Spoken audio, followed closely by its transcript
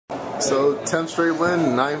So 10th straight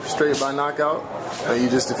win, 9th straight by knockout. You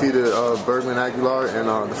just defeated Bergman Aguilar in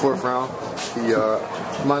the 4th round. He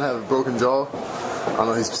might have a broken jaw. I don't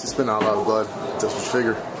know, he's spitting out a lot of blood. That's what you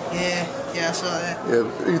figure. Yeah, I saw that. Yeah,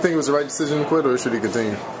 you think it was the right decision to quit, or should he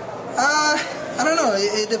continue? I don't know.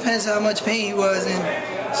 It depends how much pain he was in.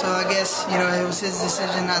 So I guess, it was his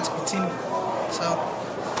decision not to continue. So,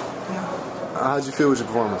 How'd you feel with your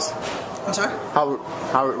performance? I'm sorry? How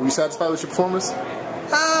were you satisfied with your performance?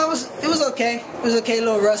 It was okay. It was okay, a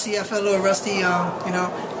little rusty. I felt a little rusty,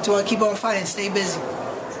 so I keep on fighting, stay busy. Do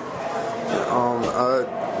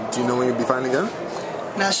you know when you'll be fighting again?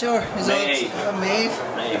 Not sure. May.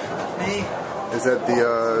 Is that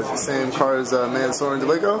the same card as Mansour and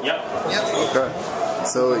DeLego? Yep. Okay.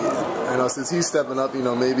 So, since he's stepping up,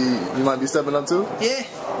 maybe you might be stepping up too? Yeah.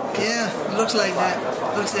 It looks like that.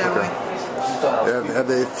 Looks that way. Have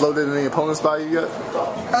they floated any opponents by you yet?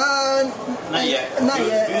 Not yet. Not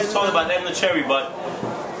yet. He was talking about that in the Cherry, but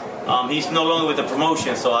he's no longer with the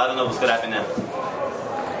promotion, so I don't know what's going to happen now.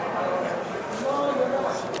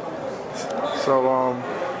 So,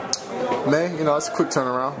 May, it's a quick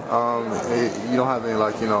turnaround. You don't have any,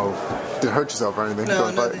 didn't hurt yourself or anything? No,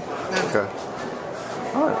 nothing. Okay.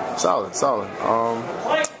 All right, solid.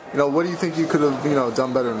 What do you think you could have,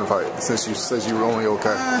 done better in the fight, since you said you were only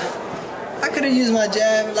okay? I could have used my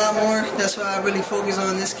jab a lot more. That's why I really focus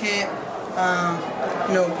on this camp.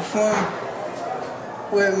 Perform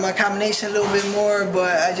with my combination a little bit more,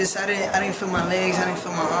 but I didn't feel my legs, I didn't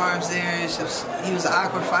feel my arms there. It's just, he was an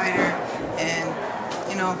awkward fighter, and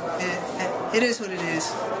it is what it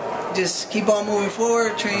is. Just keep on moving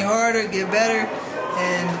forward, train harder, get better,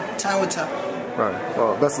 and time will tell. Right.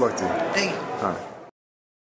 Well, best of luck to you. Thank you. All right.